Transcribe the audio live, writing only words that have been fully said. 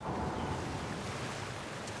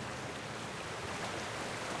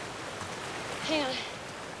Hang on.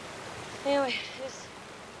 Anyway,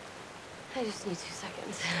 I just need 2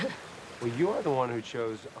 seconds. Well, you are the one who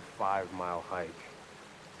chose a 5-mile hike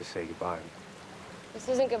to say goodbye. This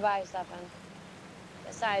isn't goodbye, Stefan.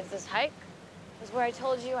 Besides, this hike was where I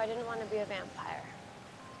told you I didn't want to be a vampire.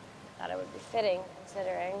 I thought it would be fitting,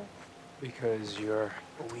 considering. Because you're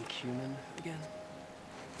a weak human again?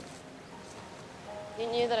 You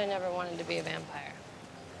knew that I never wanted to be a vampire.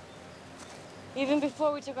 Even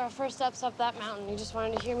before we took our first steps up that mountain, you just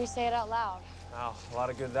wanted to hear me say it out loud. Wow, a lot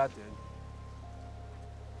of good that did.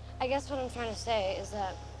 I guess what I'm trying to say is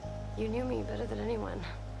that you knew me better than anyone.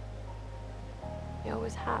 You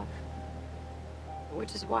always have.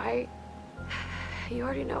 Which is why you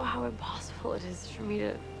already know how impossible it is for me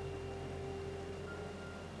to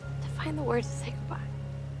find the words to say goodbye.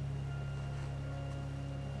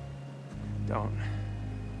 Don't.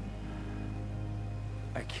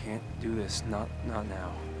 I can't do this. Not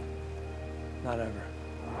now. Not ever.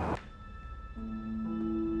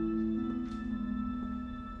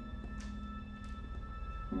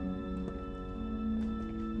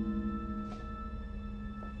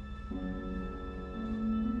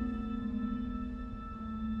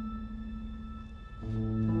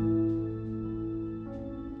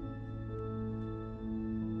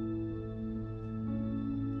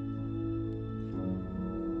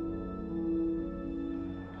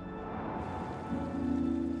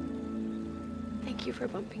 Thank you for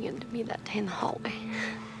bumping into me that day in the hallway.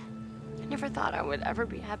 I never thought I would ever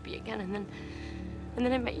be happy again, and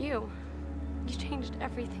then I met you. You changed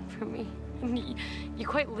everything for me. And you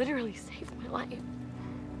quite literally saved my life.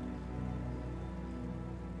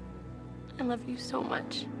 I love you so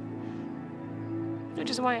much.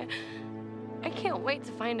 Which is why I can't wait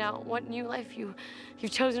to find out what new life you've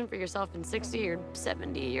chosen for yourself in 60 or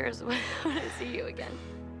 70 years when I see you again.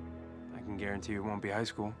 I can guarantee it won't be high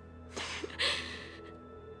school.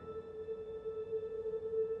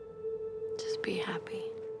 Just be happy.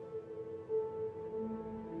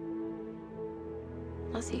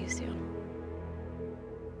 I'll see you soon.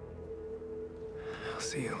 I'll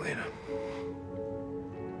see you, Elena.